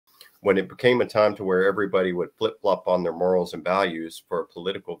when it became a time to where everybody would flip-flop on their morals and values for a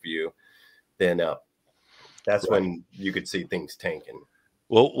political view, then that's Right. when you could see things tanking.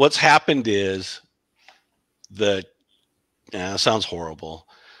 Well, what's happened is sounds horrible,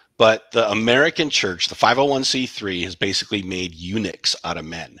 but the American church, the 501c3, has basically made eunuchs out of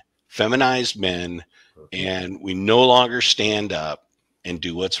men, feminized men, and we no longer stand up and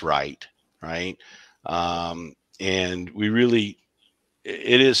do what's right, right? And we really,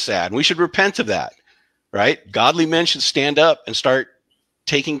 it is sad. And we should repent of that, right? Godly men should stand up and start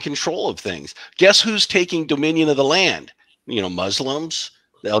taking control of things. Guess who's taking dominion of the land? Muslims,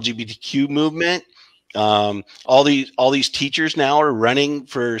 the LGBTQ movement. All these teachers now are running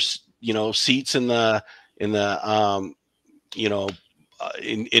for seats in in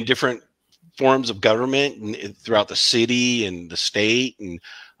different forms of government and throughout the city and the state, and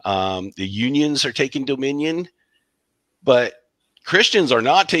the unions are taking dominion, but Christians are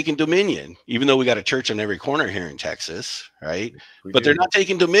not taking dominion, even though we got a church on every corner here in Texas, right? But they're not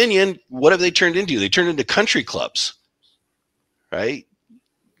taking dominion. What have they turned into? They turned into country clubs, right?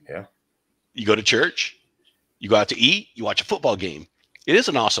 Yeah. You go to church, you go out to eat, you watch a football game. It is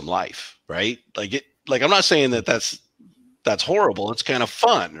an awesome life, right? Like I'm not saying that that's horrible. It's kind of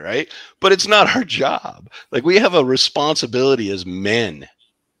fun, right? But it's not our job. Like, we have a responsibility as men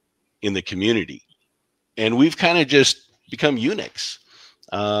in the community, and we've kind of just become eunuchs.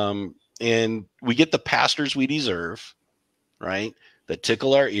 And we get the pastors we deserve, right? That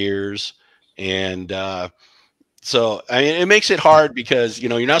tickle our ears. And so, I mean, it makes it hard because,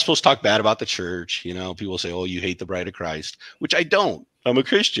 you're not supposed to talk bad about the church. People say, oh, you hate the bride of Christ, which I don't. I'm a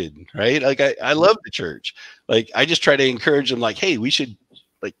Christian, right? Like, I love the church. Like, I just try to encourage them, like, hey, we should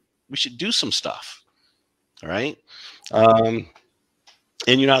do some stuff. All right. And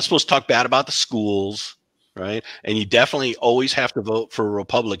you're not supposed to talk bad about the schools, right? And you definitely always have to vote for a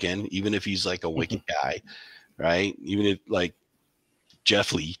Republican, even if he's like a wicked guy, right? Even if, like,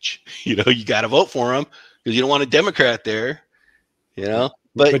 Jeff Leach, you got to vote for him because you don't want a Democrat there, But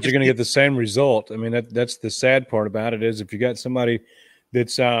you're going to get the same result. I mean, that's the sad part about it, is if you got somebody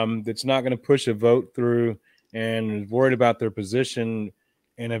that's not going to push a vote through and is worried about their position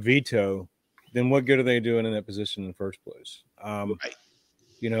and a veto, then what good are they doing in that position in the first place? Right.